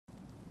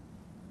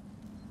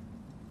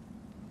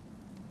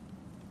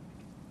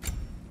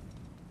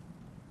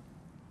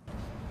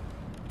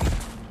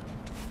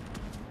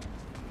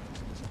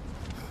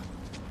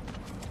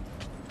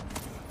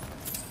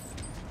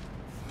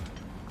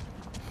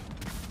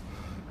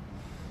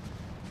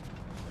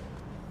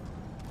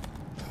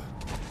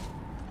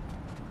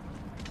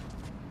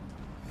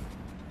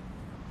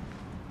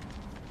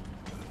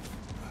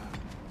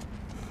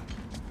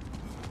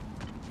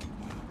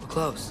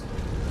close.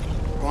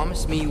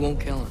 Promise me you won't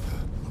kill him,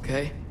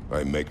 okay?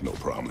 I make no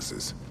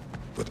promises,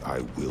 but I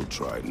will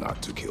try not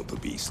to kill the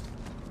beast.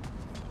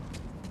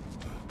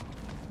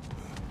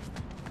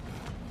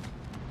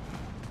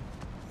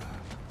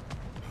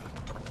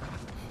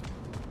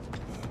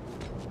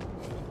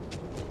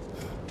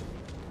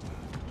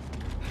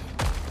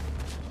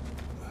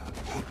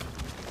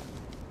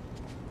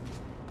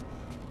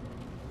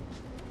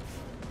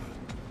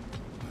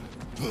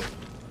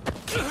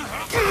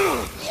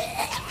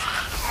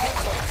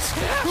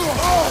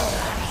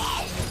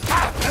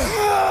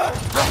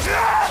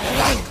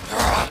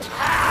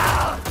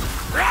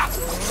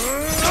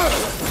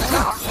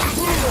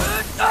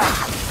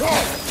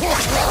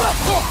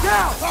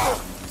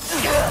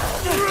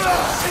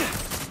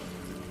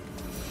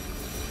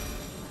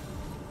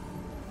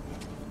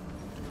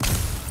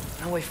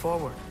 No way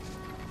forward.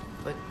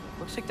 But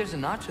looks like there's a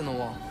notch in the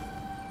wall.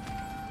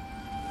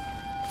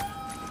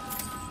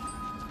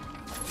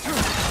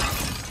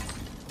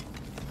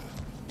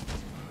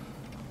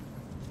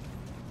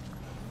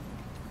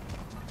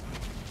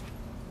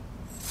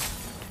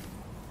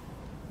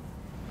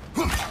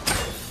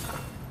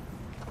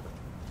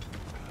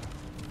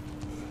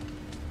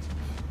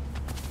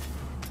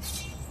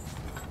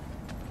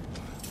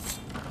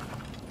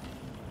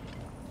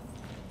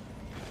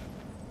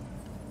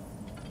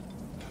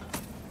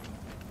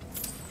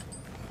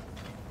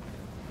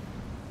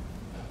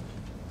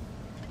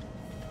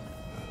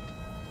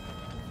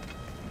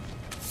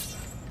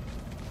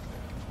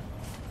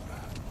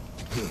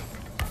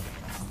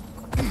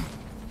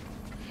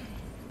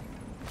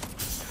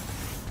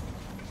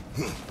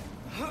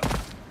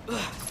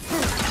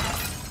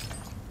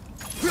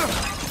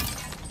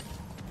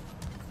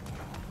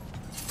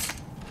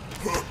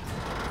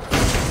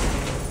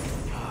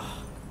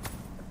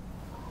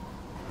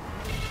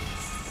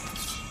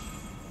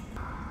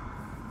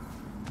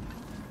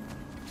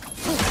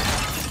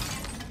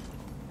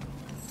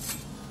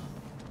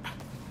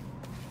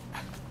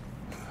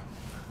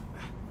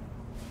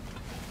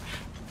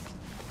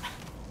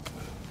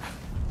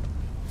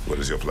 What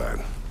is your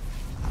plan?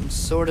 I'm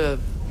sort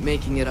of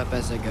making it up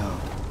as I go.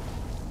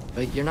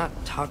 But you're not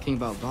talking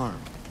about Garm.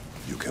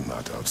 You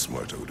cannot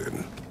outsmart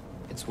Odin.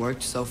 It's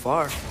worked so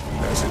far.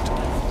 Has it?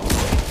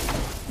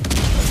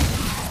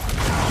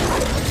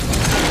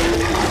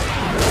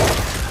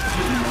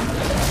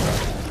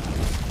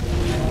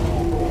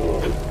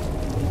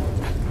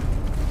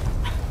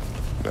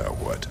 Now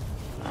what?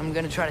 I'm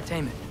gonna try to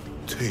tame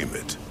it. Tame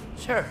it?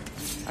 Sure.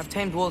 I've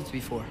tamed wolves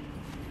before.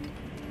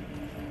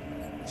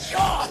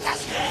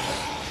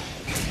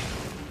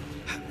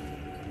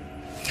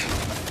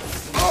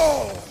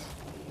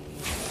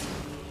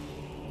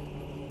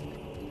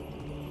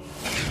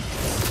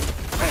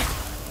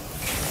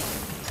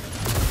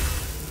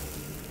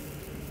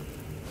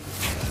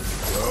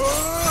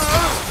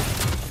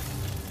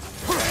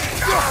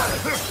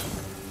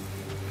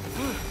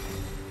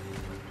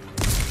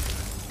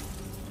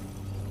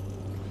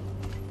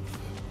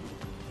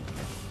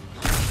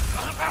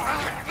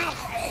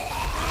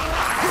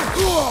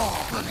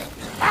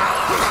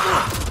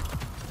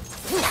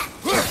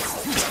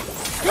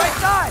 Right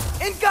side!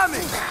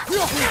 Incoming!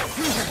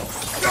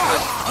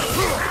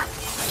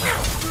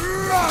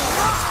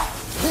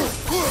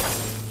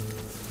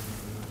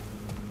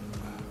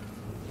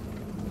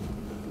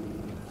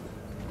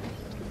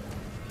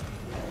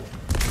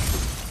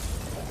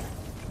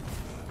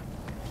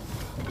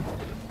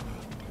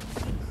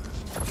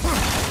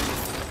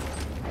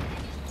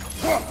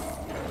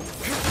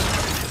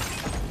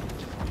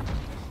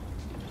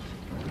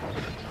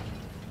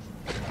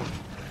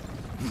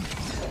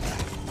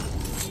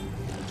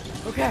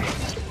 Okay,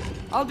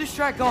 I'll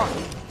distract Garm.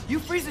 You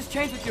freeze his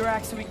chains with your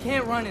axe so he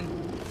can't run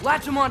and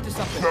latch him onto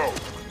something. No!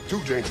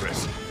 Too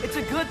dangerous. It's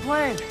a good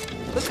plan.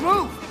 Let's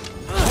move!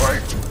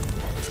 Wait!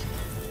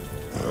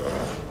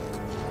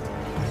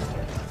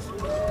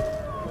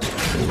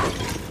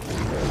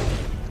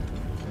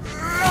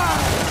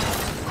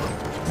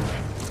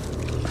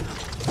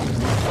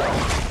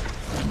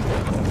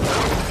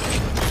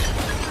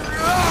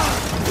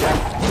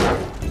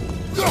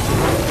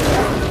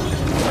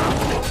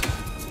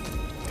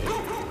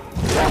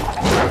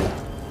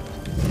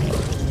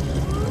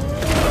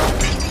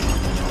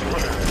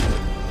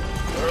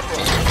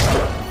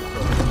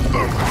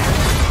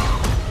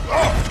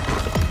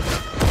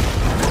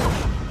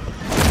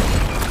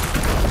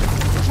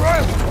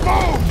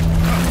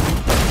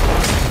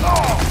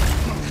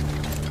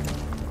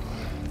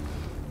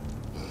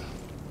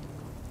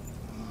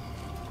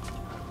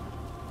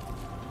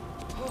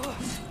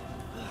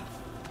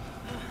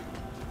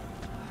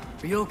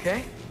 Are you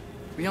okay?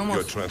 We almost...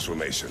 Your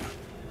transformation.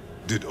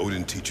 Did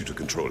Odin teach you to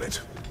control it?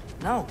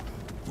 No.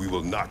 We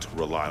will not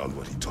rely on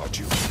what he taught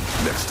you.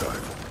 Next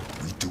time,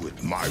 we do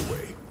it my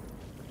way.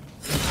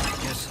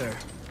 Yes, sir.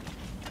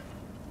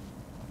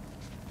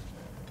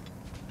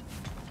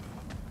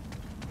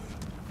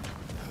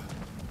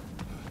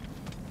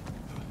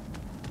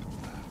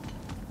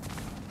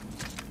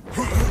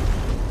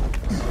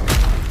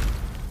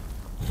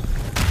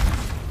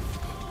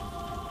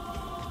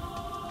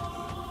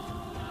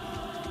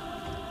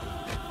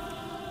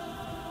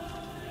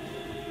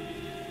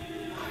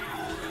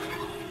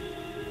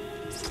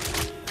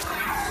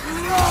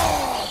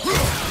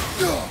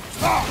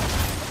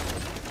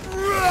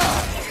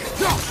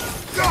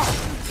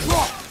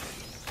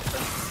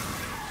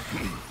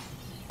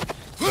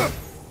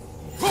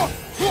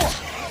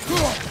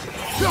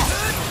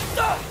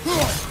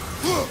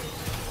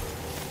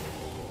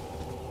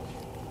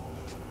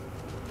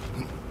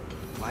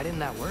 Why didn't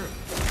that work?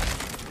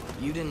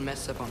 You didn't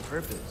mess up on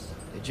purpose,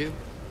 did you?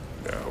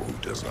 Now, who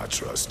does not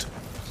trust?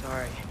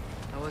 Sorry,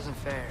 that wasn't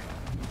fair.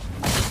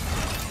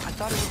 I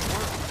thought it would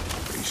work.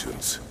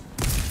 Patience.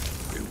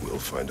 They will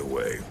find a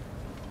way.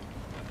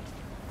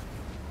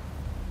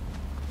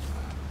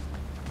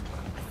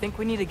 I think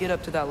we need to get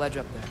up to that ledge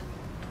up there.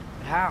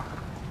 But how?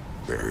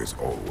 There is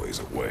always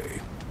a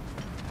way.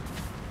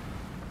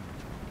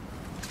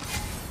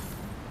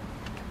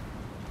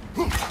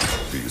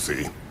 Do you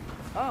see?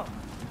 Oh,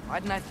 why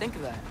didn't I think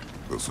of that?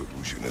 The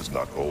solution is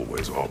not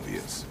always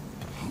obvious.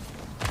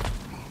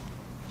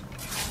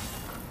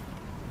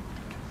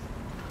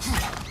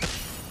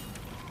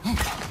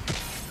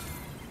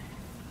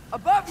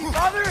 Above you,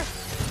 father!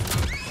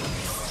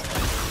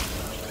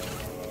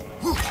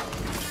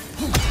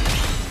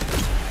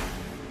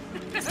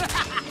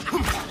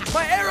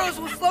 My arrows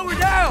will slow her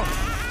down!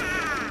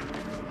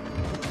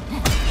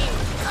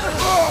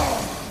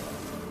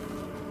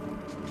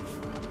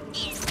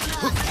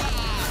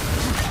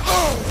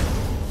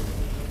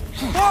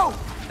 Whoa!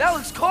 That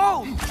looks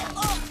cold!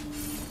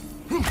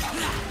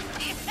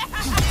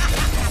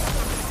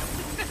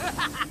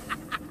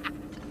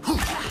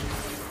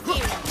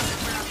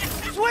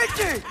 Switch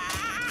it!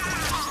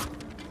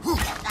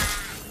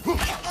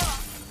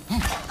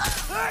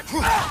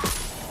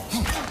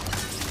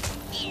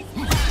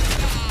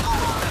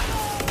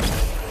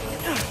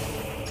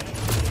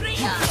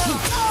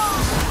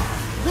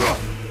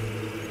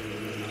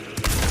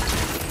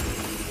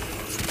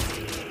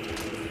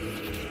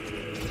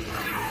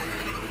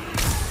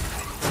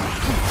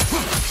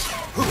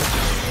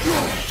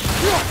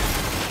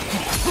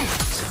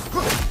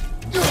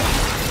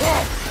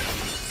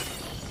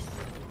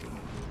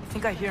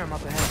 I think I hear him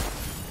up ahead.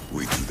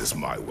 We do this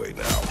my way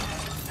now.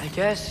 I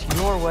guess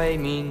your way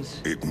means...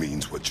 It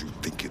means what you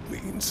think it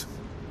means.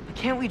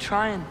 Can't we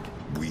try and...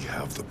 We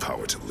have the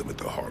power to limit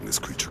the harm this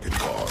creature can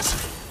cause.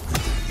 We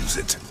will use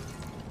it.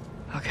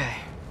 Okay.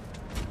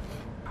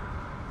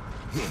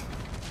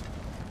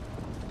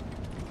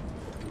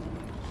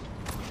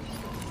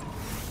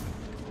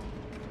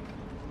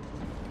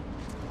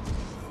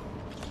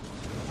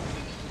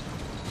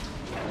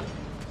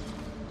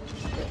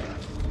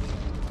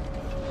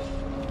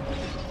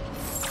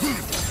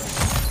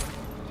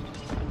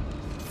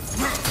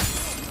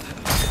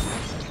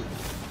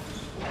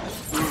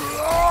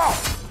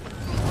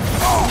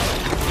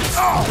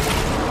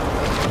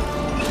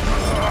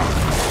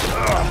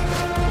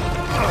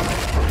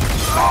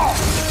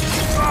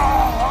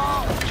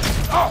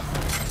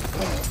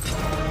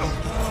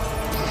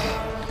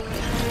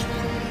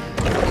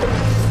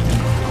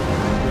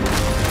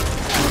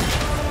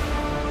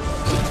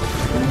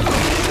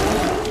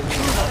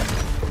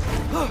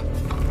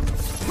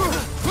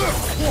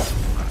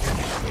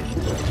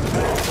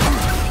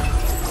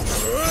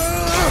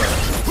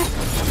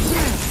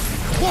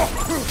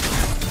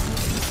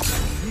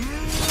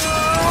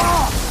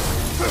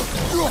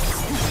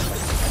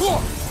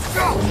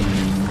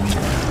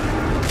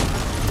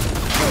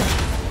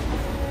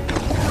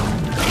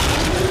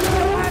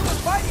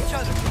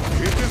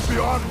 It is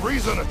beyond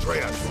reason,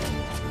 Atreus.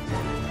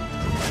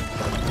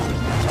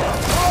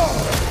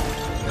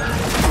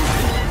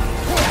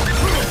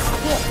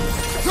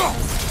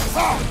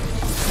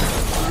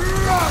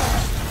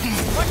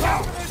 Watch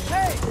out for those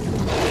tanks!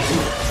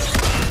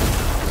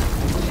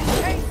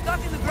 Tanks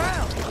stuck in the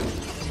ground!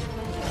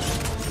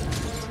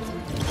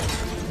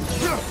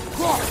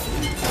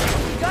 You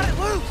got it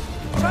loose!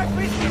 Try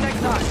freezing me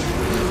next time!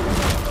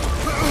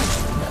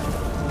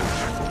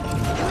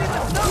 You need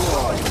some snow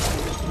boys!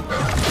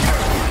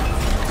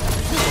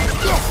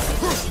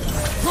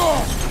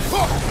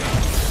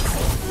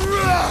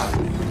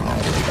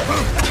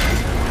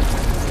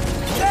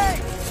 Hey!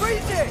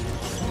 Freeze it!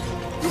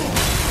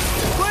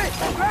 Quick!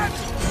 Grab it!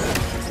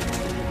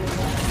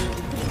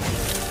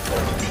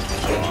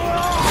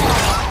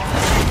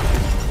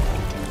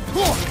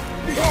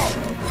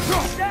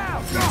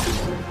 Down!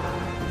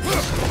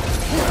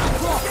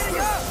 Getting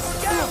up!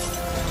 Get up!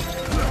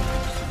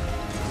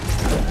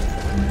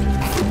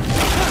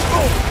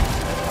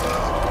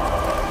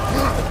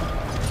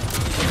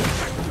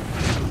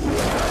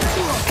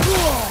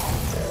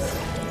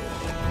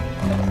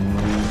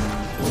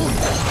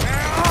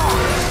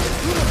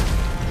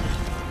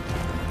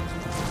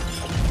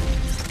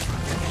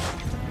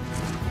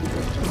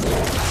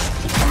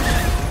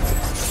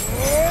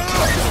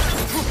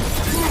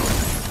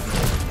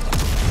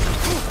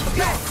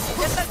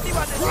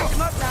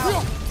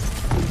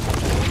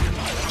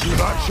 Do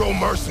not show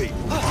mercy.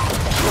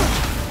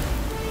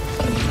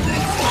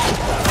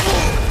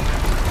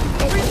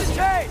 Freeze the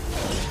chain!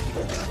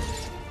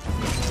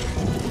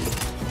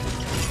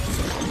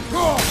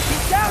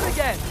 He's down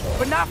again,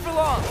 but not for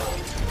long.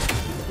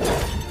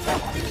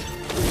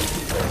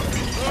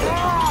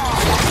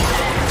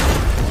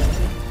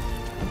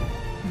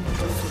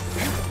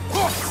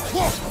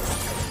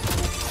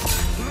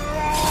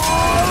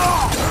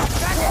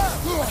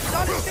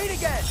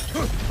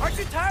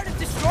 you tired of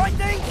destroying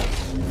things?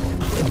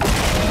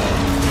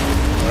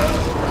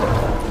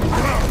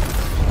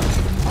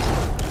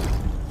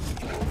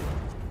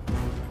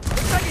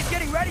 Looks like he's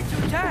getting ready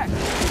to attack.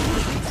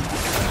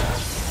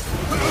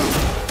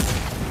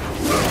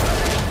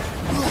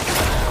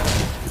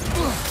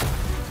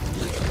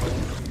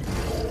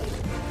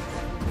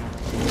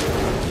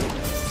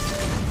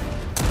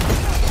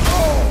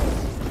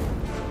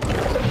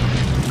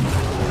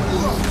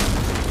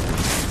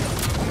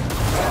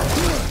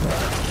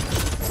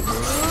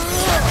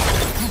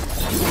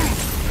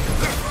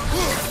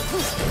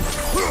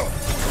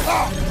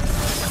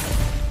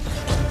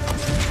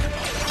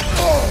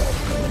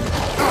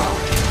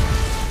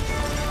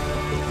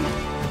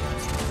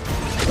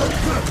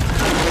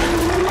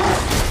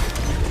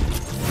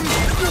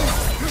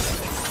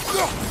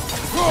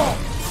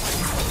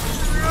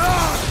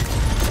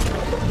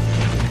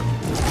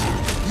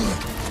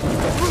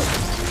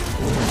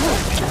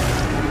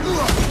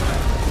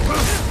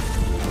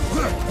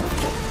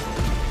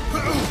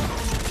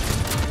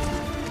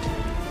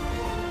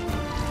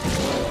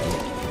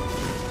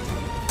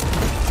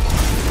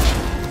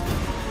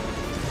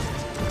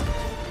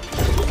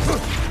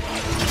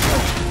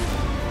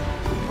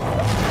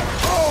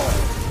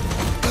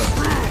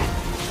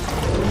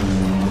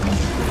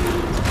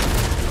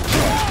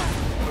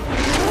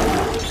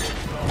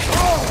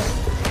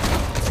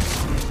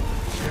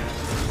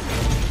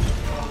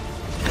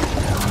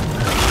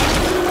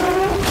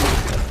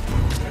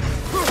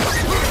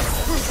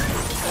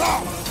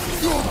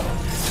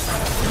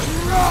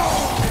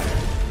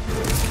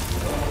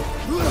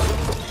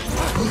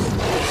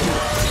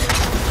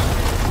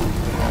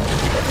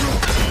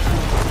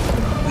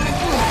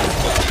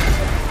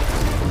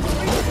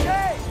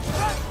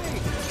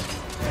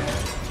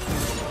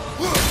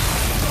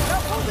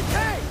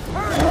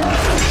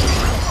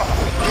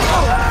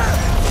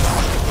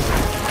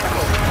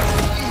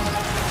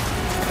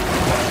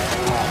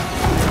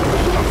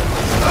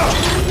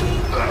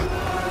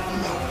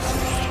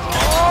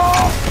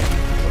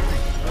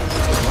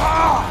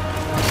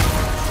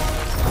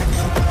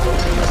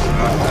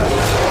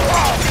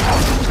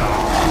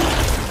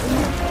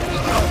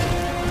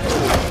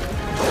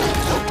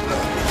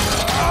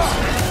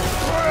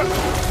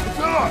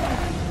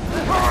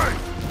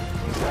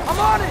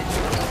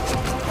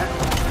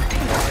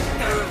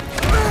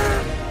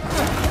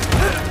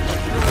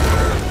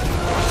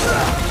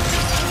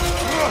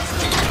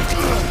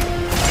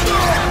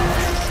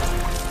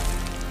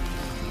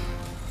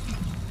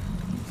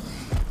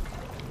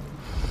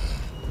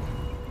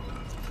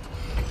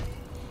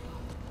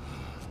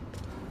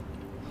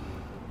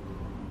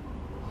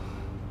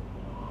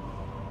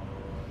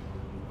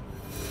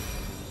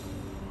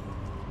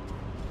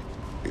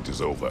 It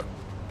is over.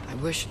 I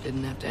wish it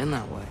didn't have to end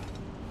that way.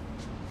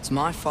 It's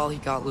my fault he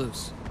got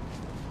loose.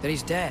 That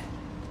he's dead.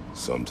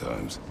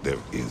 Sometimes there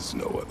is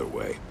no other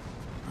way.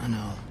 I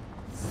know.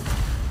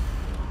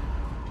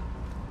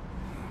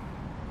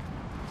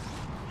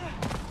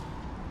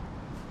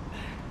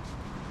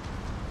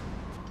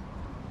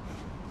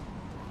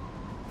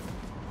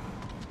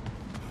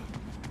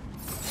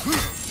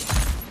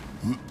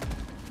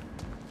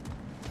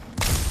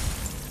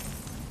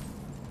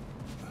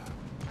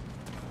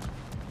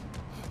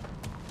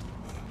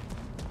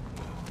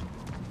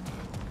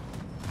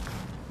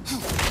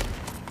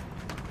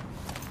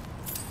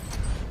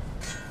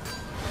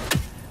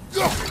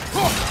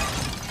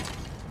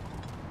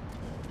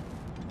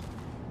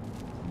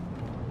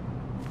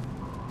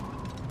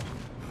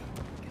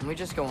 Can we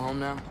just go home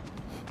now?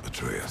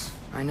 Atreus.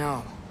 I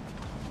know.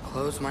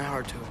 Close my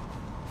heart to it.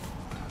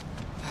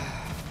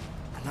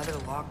 Another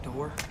locked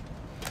door?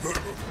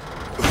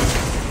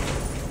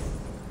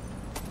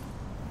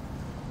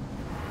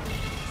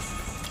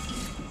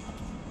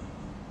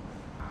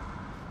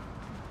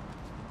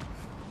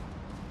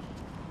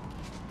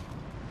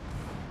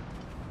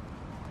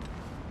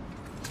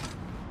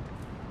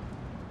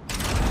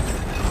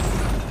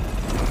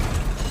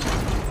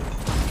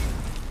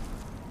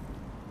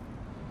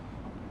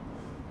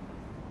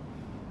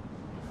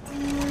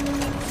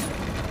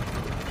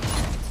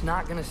 It's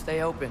not gonna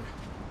stay open.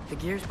 The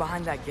gear's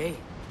behind that gate.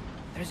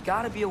 There's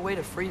gotta be a way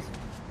to freeze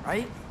it,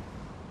 right?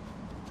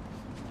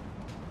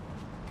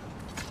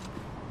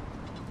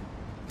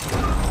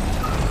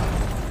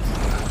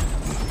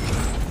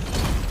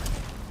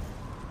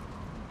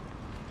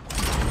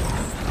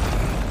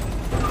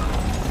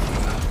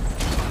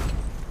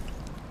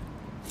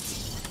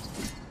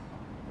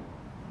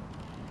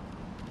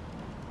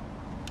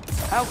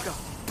 Elka!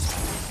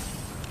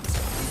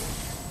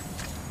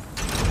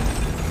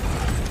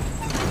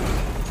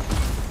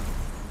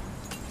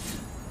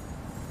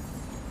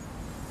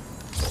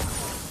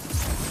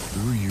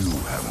 Do you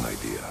have an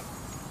idea?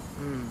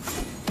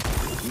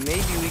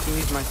 Maybe we can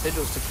use my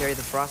sigils to carry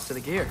the frost to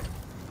the gear.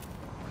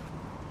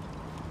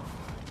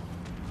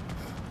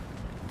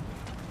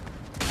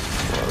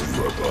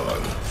 You are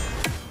gone.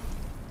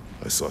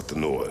 I sought the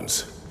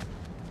Norns.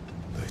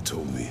 They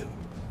told me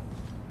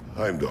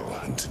Heimdall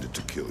intended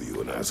to kill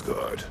you in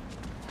Asgard.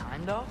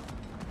 Heimdall?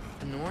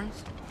 The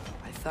Norns?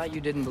 I thought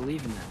you didn't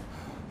believe in that.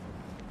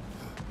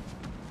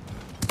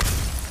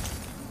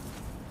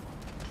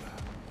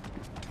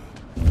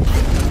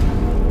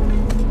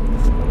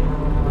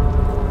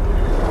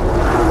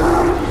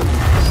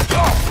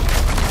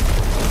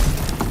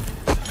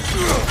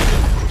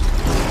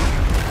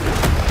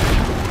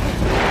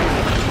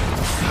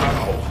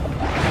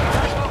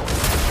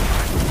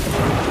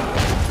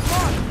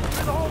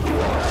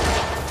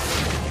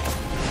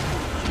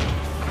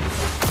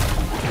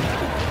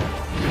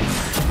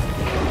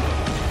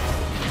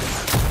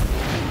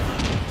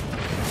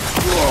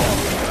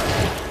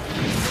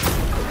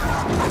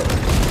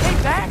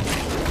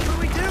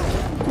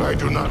 I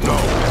do not know.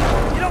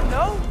 You don't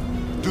know?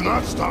 Do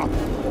not stop.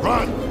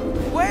 Run!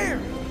 Where?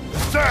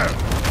 There!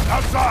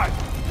 Outside!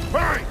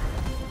 Hurry!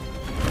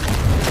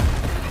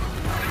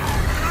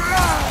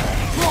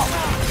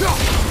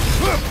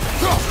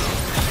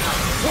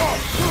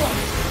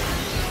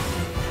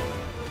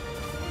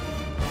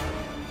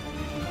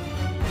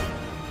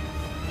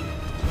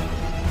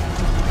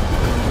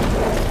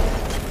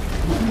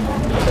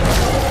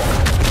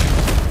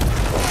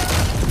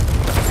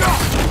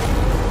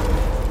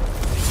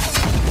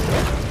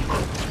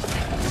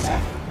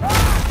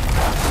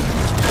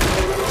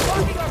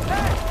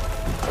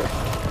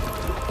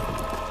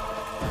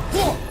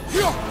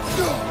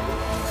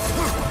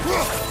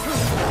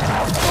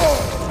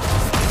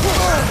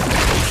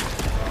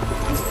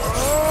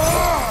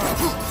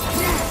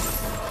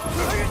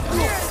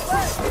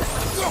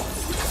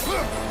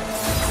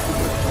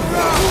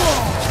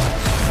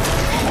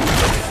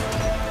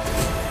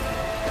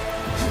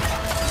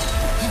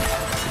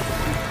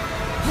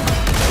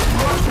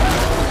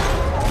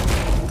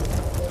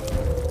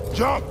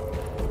 Jump!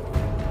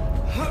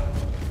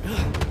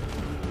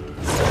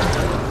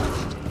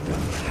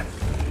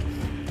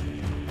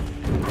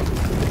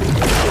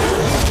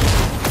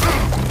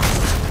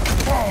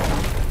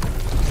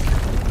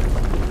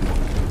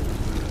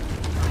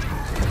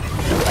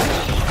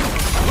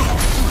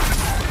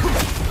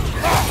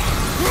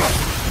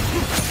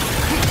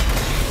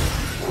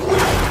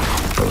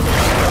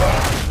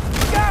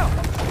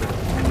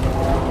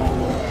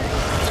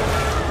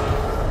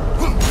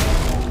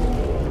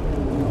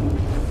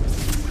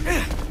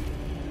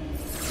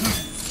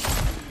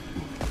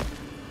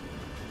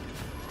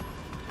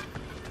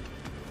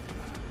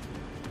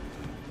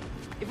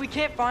 If we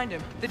can't find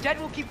him, the dead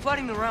will keep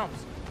flooding the realms.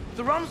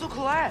 The realms will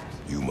collapse.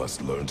 You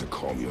must learn to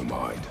calm your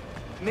mind.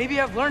 Maybe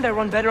I've learned I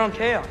run better on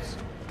chaos.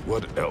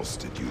 What else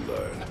did you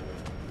learn?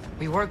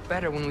 We work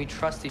better when we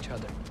trust each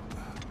other.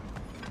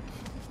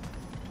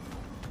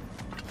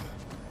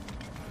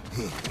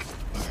 You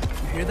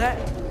hear that?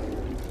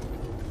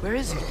 Where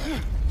is he?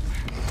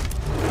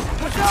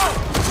 Watch out!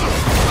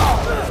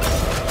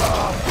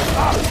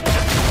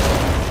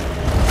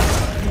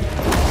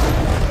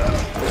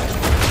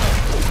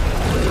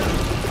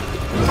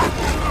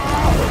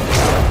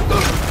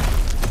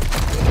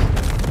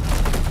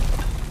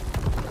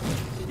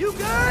 You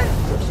good?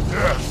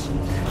 Yes!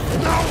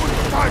 Now we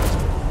fight!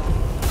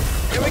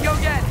 Here we go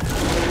again.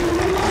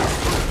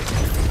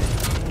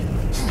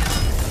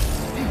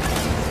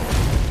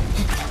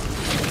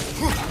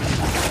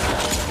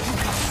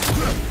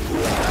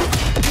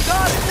 You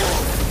got it!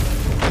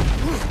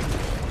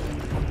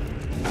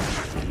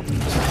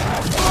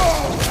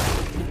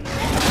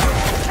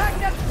 Attack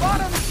that spot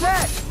on the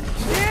set!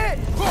 See it?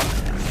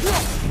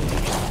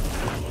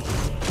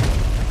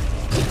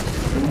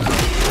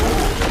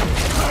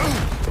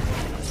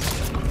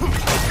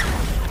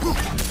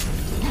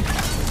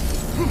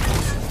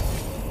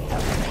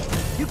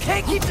 You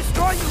can't keep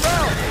destroying the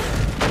realm!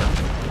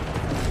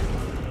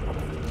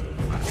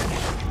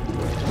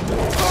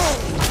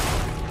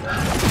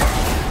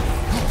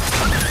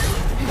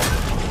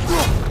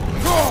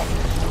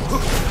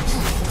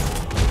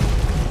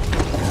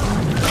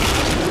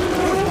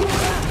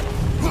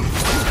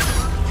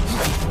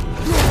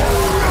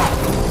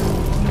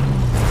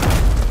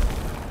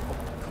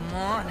 Come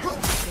on,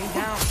 stay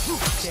down.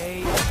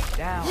 Stay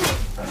down.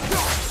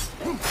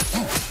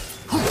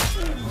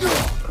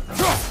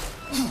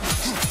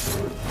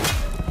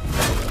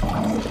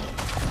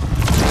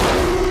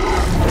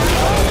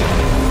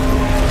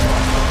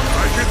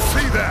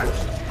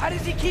 How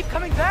does he keep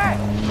coming back?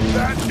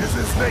 That is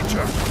his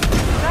nature. We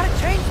gotta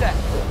change that.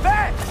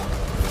 Fast!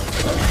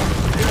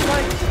 It's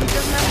like he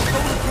doesn't have a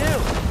soul to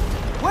kill.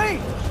 Wait!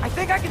 I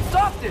think I can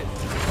stop this.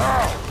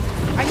 How?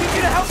 I need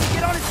you to help me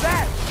get on his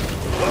back.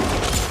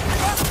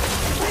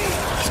 Please!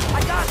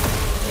 I got it.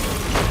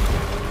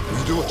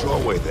 You do it your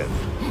way then.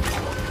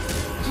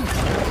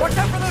 Watch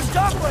out for those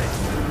shockwaves!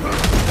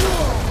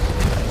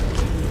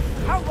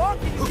 How long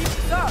can you keep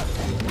this up?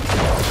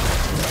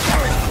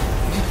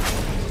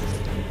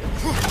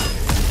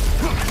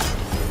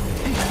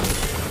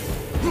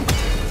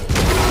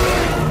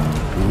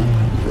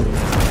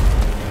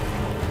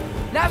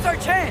 Now's our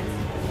chance!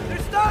 They're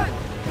stunned!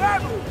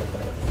 Grab them!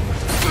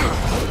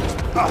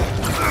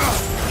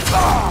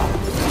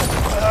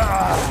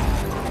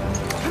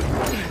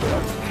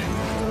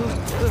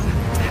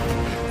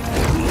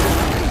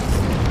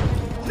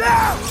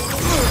 Now!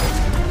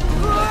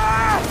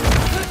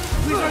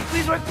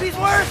 Please work, please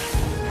work!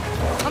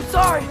 I'm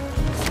sorry!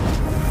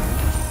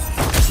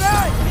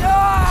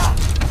 Ah!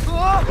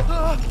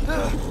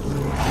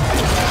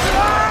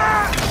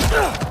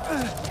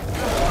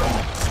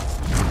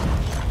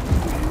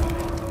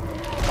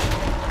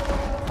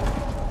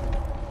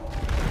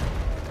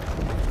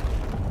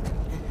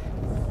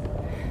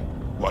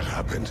 What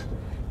happened?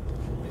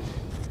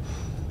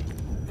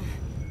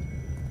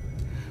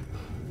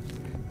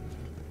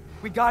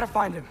 We gotta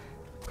find him.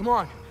 Come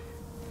on.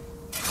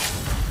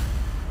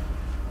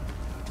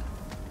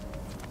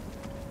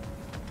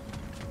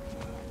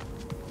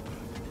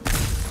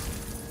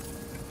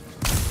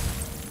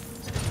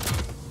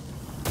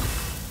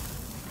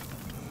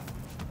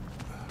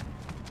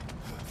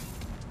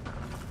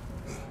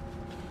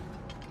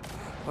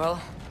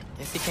 Well,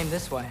 guess he came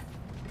this way.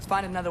 Let's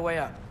find another way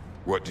up.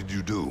 What did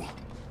you do?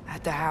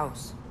 At the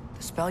house.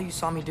 The spell you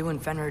saw me do when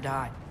FENRIR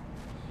died.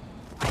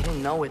 I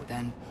didn't know it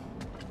then,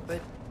 but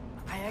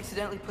I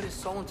accidentally put his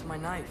soul into my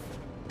knife.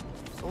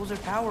 Souls are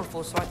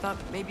powerful, so I thought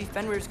maybe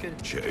FENRIR's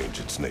could... Change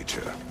its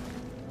nature.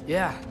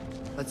 Yeah,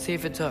 let's see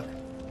if it took.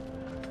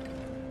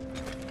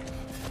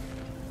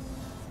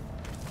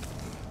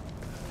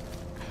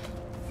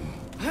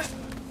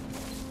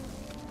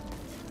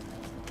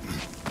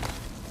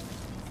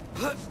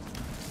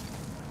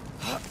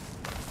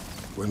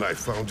 When I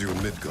found you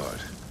in Midgard,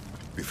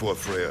 before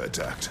Freya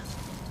attacked,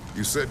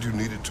 you said you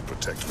needed to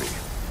protect me.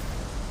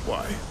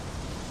 Why?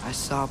 I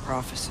saw a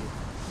prophecy.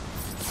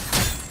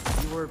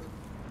 You were...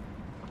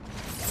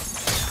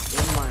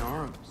 in my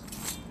arms.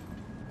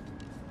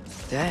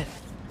 Dead.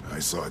 I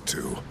saw it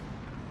too.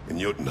 In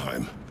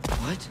Jotunheim.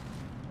 What?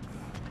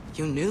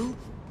 You knew?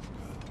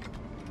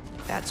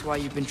 That's why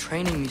you've been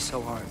training me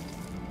so hard.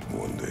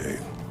 One day,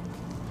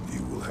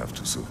 you will have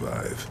to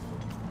survive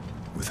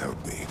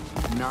without me.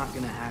 Not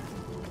gonna happen.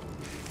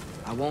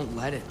 I won't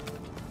let it.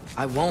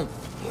 I won't.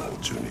 All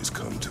journeys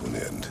come to an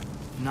end.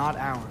 Not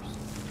ours.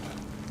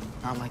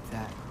 Not like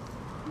that.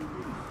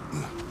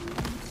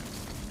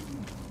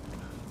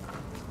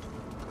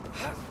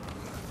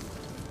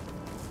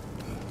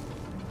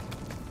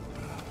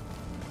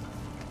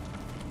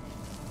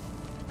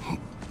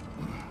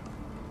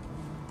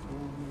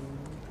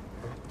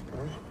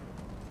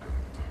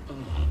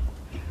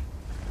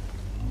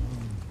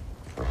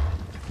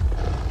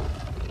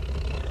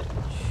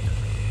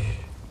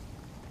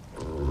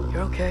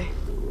 You're okay.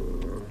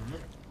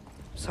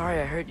 Sorry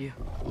I hurt you.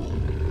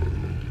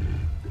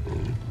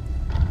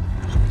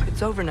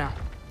 It's over now.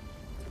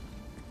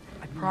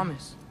 I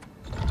promise.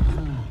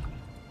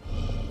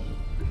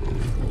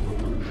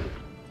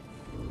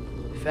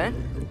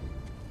 Fen?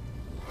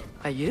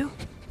 Are you?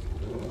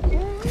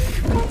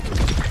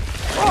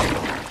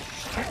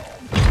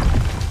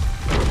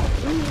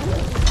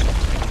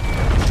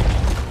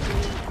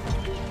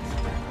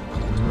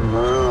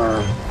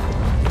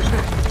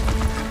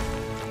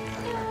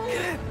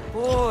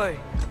 Boy.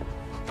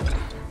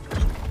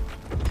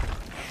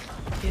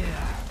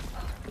 Yeah.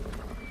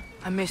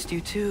 I missed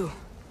you too.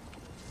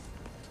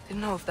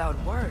 Didn't know if that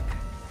would work.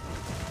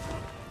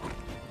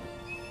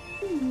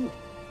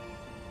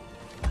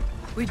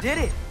 We did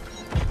it!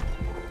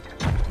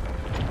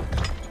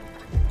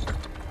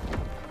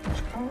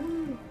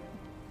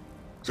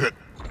 Sit.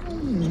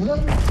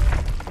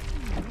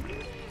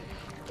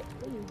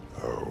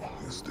 How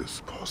is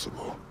this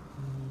possible?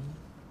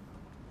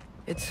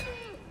 It's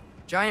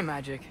giant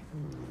magic.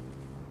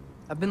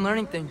 I've been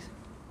learning things.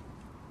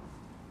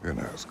 In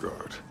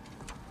Asgard.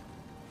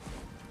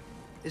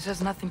 This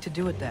has nothing to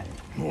do with that.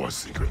 More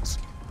secrets.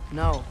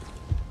 No.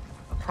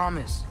 A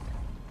promise.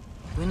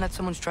 Doing that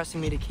someone's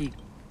trusting me to keep.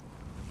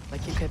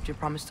 Like you kept your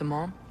promise to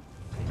Mom?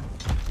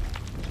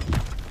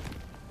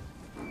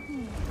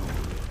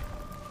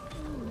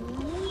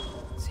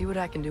 See what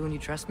I can do when you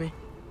trust me?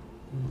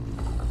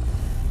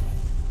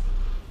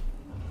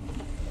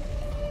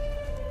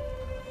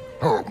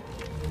 Oh.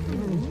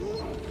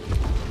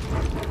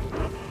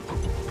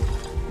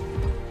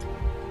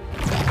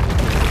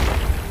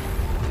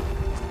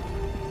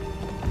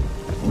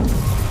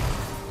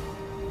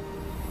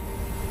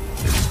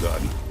 It's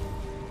done.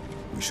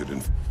 We should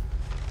inform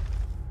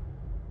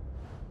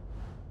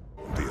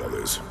the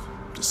others.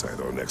 Decide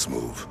our next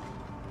move.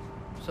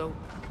 So,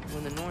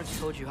 when the Nords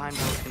told you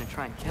Heimdall was gonna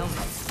try and kill me,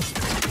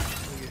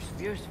 so your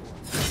spear's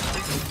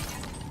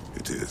full.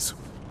 It is.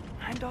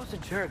 Heimdall's a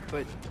jerk,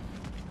 but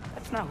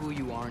that's not who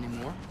you are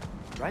anymore,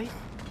 right?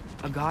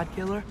 A god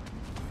killer?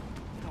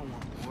 You don't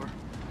want war.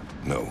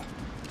 No.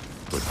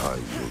 But I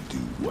will do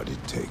what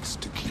it takes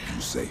to keep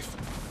you safe.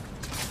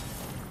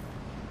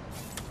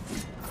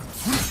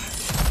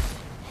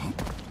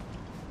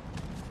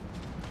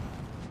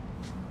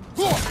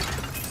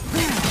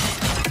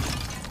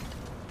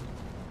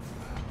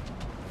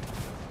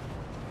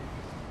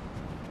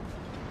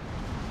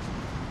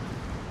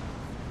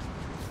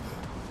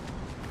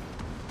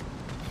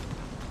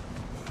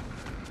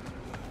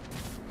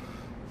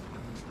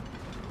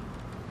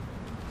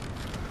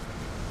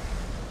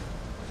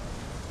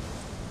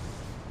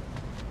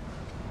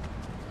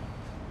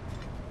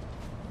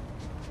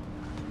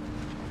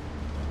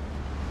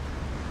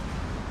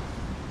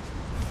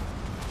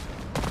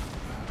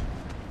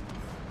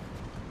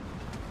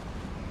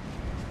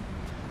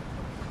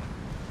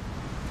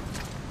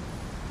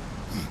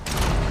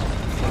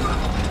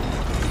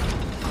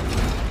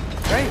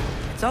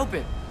 It's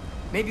open.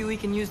 Maybe we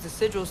can use the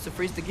sigils to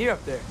freeze the gear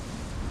up there.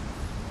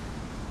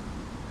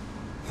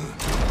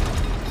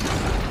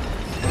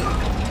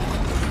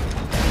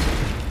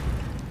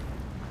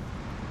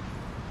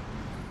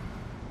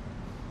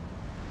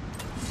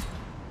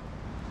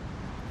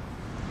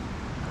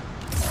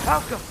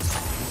 Malcolm!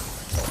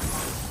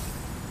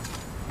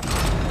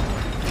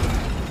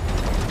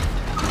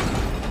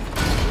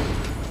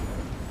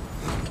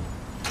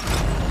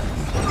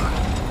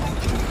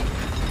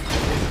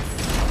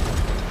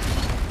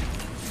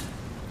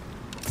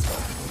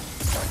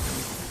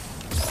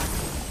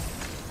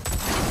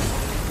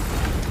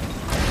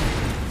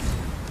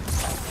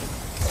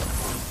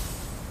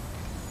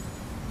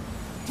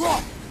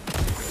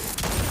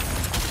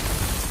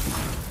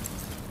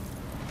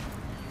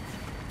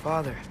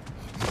 Father,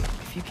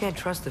 if you can't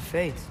trust the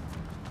fates,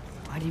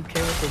 why do you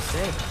care what they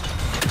say?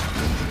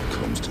 When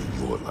it comes to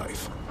your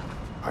life,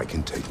 I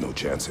can take no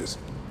chances.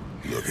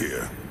 Look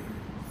here.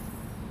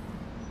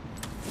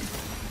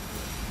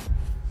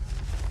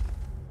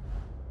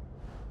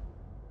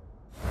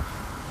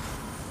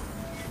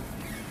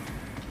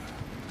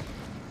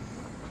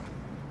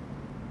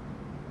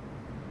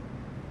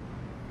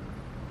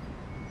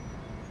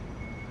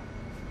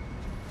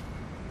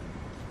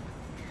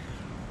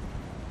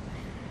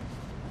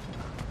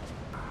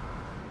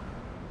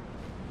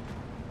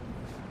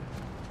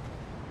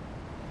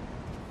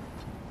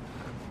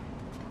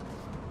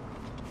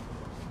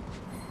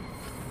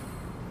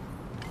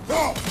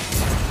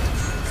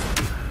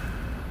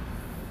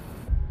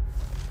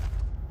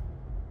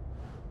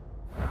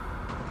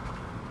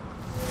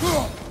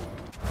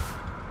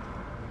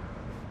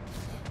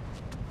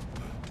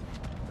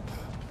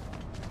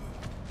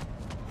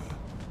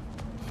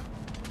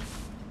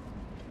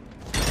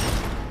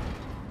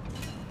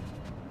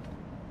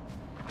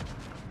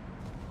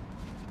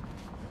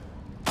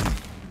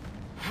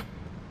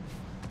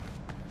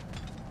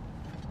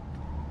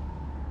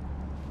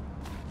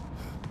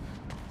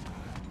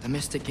 The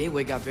Mystic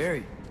Gateway got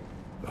buried.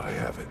 I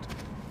have it.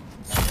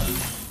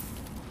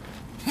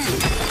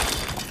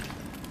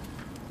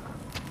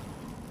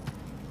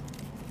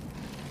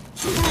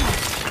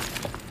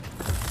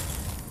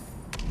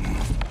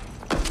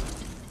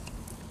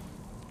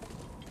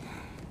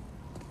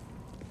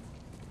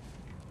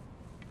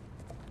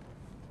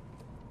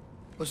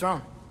 What's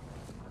wrong?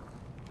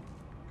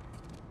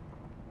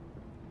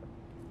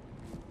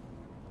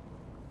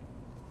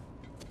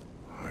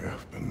 I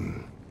have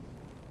been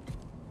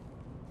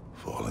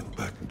falling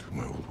back into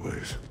my old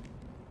ways.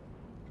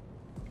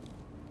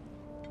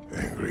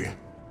 Angry.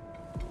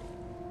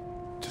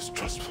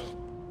 Distrustful.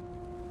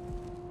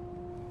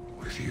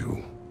 With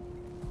you.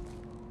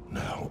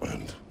 Now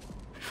and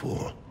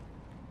before.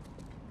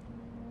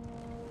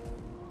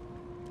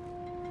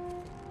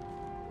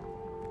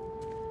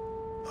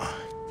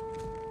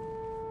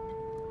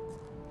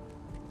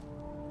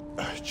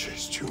 I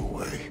chased you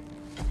away.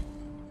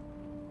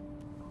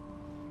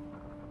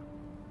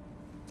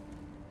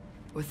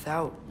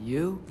 Without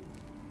you,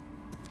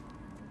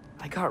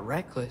 I got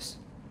reckless.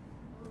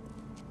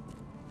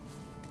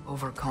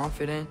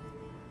 Overconfident.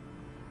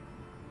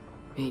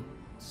 Made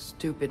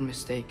stupid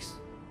mistakes.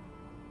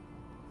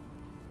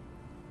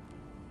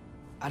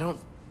 I don't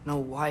know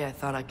why I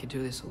thought I could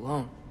do this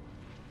alone.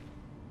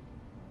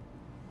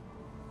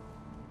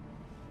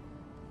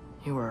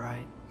 You were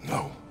right.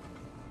 No.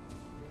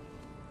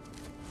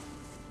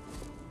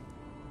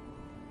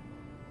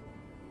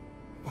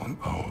 On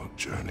our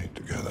journey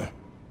together,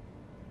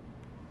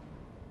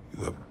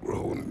 you have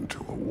grown into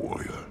a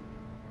warrior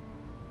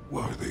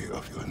worthy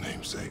of your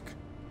namesake.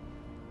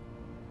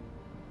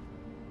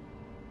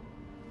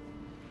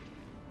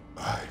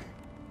 I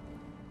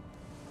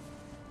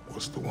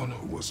was the one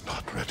who was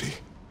not ready.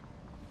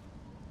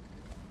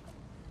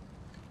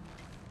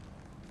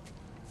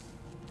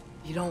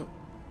 You don't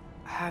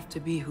have to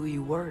be who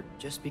you were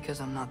just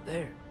because I'm not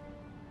there.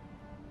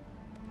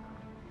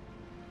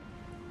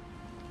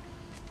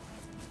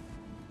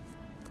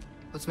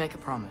 Let's make a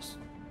promise.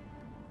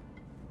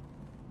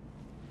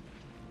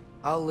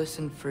 I'll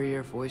listen for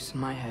your voice in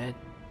my head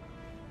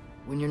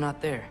when you're not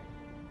there,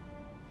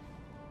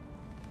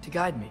 to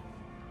guide me.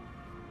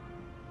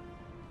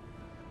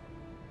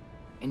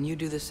 And you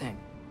do the same.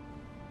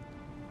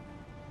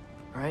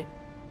 All right?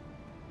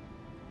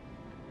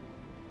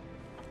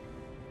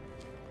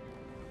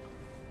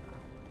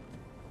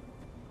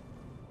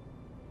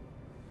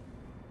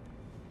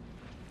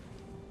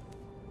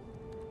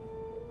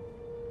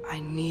 I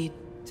need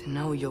to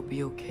know you'll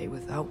be okay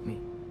without me.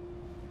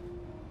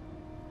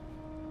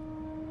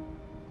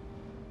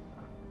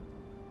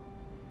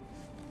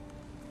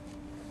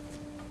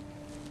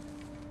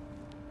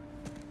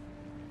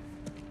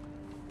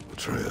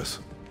 Atreus.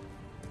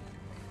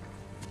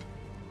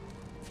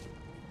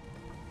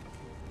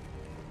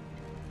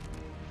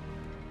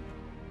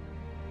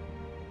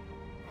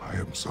 I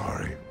am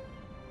sorry.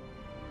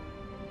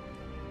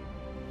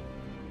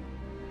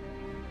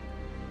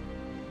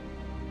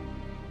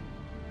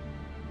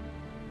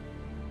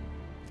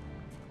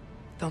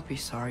 Don't be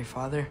sorry,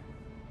 Father.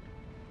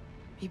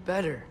 Be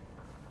better.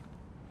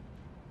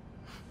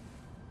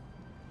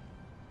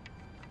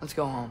 Let's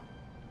go home.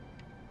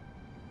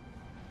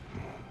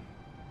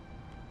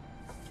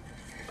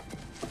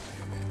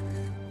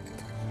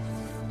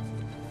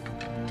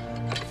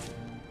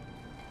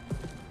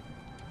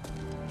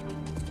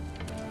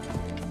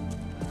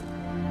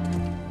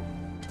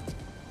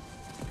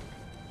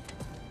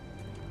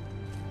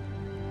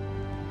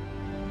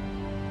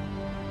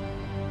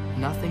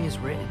 Nothing is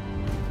written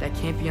that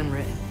can't be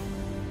unwritten.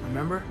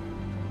 Remember?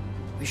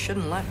 We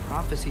shouldn't let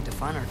prophecy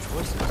define our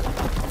choices.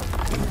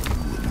 We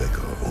will make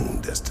our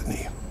own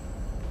destiny.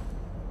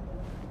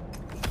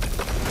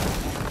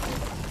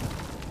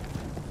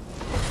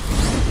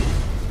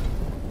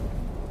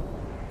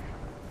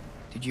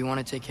 Did you want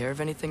to take care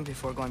of anything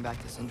before going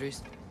back to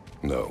Sindri's?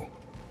 No.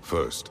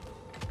 First,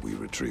 we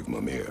retrieve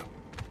Mimir.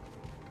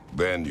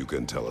 Then you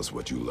can tell us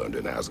what you learned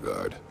in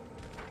Asgard.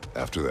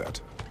 After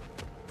that,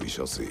 we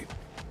shall see.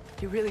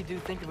 You really do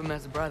think of him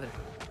as a brother.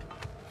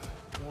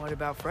 What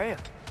about Freya?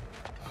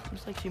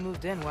 Seems like she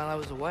moved in while I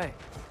was away.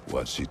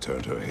 Once she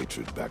turned her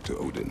hatred back to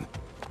Odin,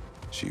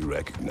 she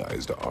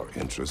recognized our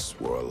interests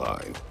were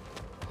aligned.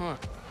 Huh.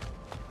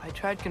 I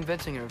tried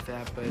convincing her of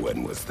that, but...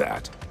 When was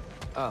that?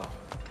 Oh,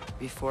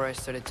 before I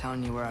started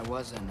telling you where I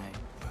was that night.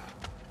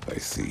 I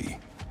see.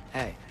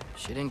 Hey,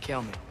 she didn't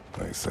kill me.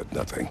 I said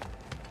nothing.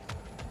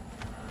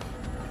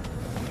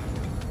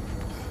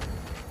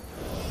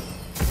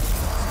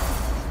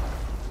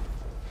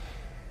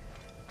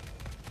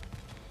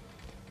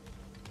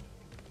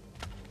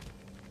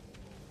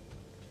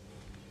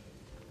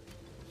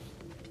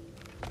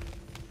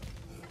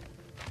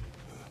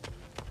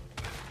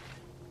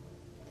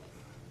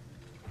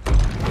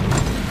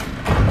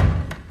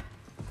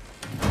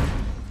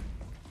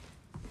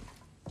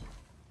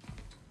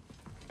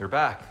 You're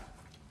back.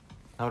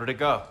 How did it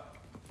go?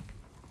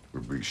 The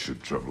beast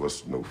should trouble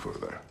us no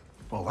further.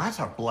 Well, that's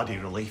a bloody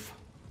relief.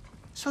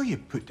 So you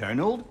put down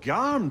old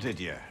Garm, did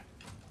you?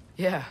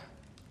 Yeah,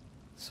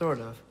 sort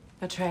of.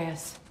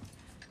 Atreus,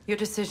 your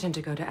decision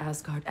to go to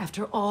Asgard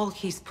after all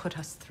he's put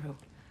us through.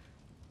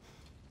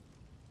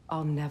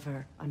 I'll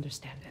never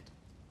understand it.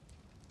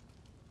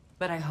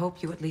 But I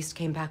hope you at least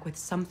came back with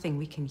something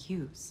we can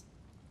use.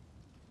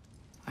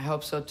 I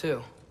hope so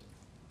too.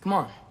 Come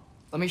on,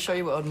 let me show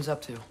you what Odin's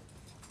up to.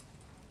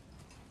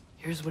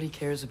 Here's what he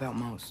cares about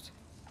most.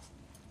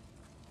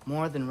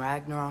 More than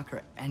Ragnarok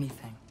or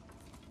anything.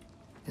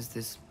 Is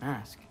this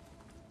mask.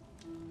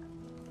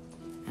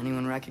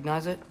 Anyone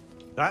recognize it?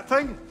 That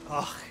thing?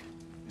 Ugh,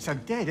 it's a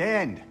dead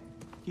end.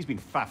 He's been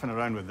faffing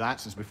around with that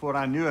since before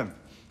I knew him.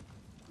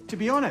 To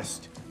be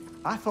honest,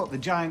 I thought the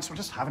giants were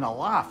just having a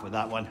laugh with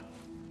that one.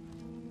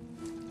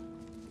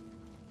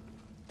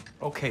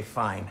 Okay,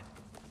 fine.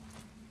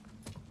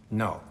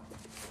 No.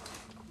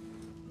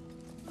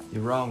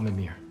 You're wrong,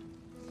 Mimir.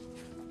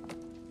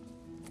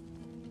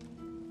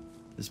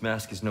 This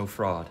mask is no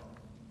fraud.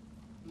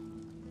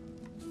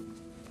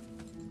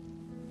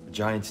 The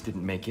giants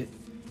didn't make it,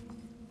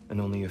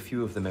 and only a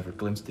few of them ever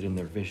glimpsed it in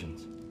their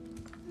visions.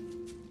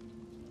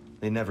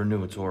 They never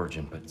knew its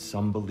origin, but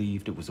some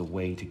believed it was a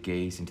way to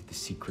gaze into the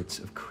secrets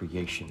of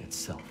creation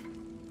itself.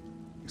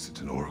 Is it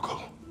an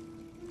oracle?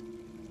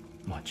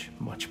 Much,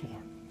 much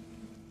more.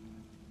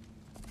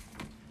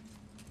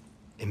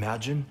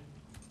 Imagine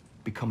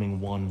becoming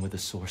one with a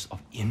source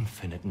of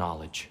infinite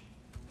knowledge.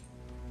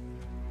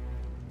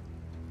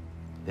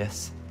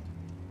 This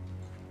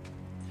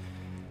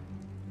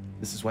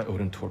is why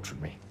Odin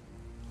tortured me.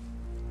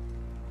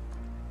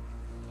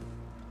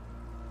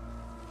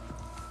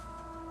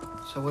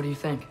 So what do you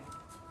think?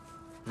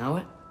 Know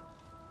it?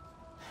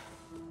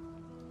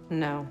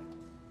 No.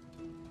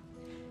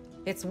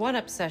 It's one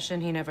obsession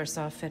he never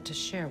saw fit to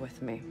share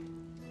with me.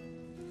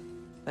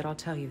 But I'll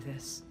tell you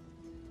this.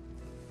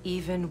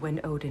 Even when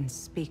Odin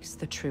speaks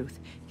the truth,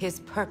 his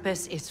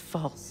purpose is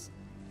false.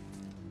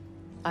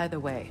 Either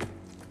way,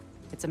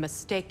 it's a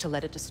mistake to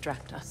let it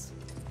distract us.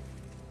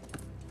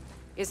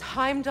 Is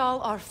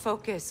Heimdall our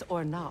focus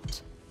or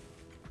not?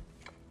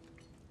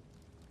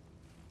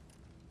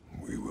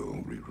 We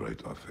will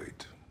rewrite our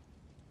fate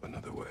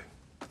another way.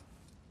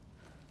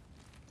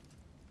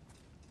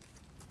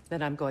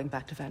 Then I'm going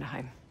back to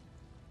Vanaheim.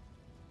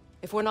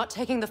 If we're not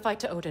taking the fight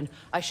to Odin,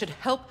 I should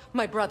help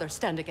my brother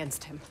stand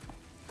against him.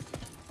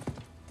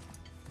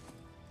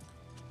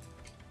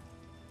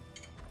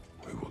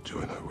 We will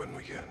join her when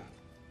we can.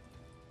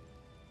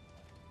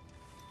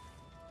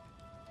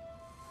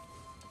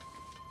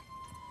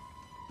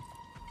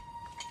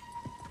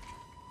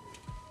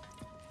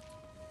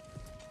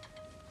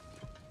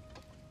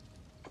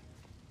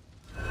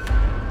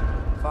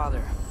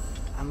 Father,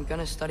 I'm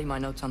gonna study my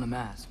notes on the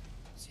mask.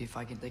 See if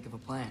I can think of a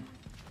plan.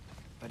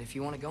 But if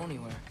you want to go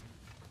anywhere,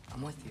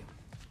 I'm with you.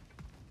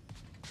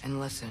 And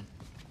listen,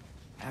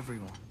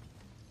 everyone.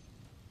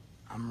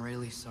 I'm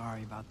really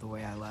sorry about the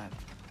way I left.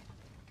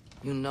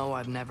 You know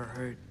I've never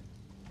hurt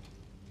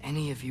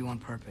any of you on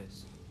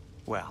purpose.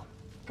 Well,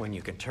 when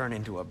you can turn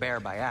into a bear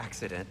by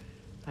accident,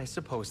 I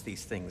suppose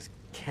these things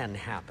can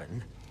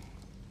happen.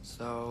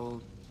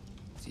 So,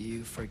 do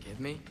you forgive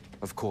me?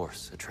 Of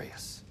course,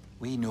 Atreus.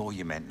 We know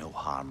you meant no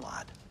harm,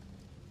 lad.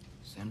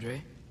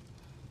 Sindri?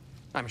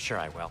 I'm sure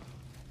I will.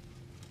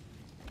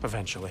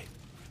 Eventually.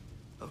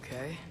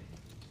 Okay.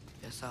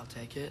 Guess I'll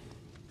take it.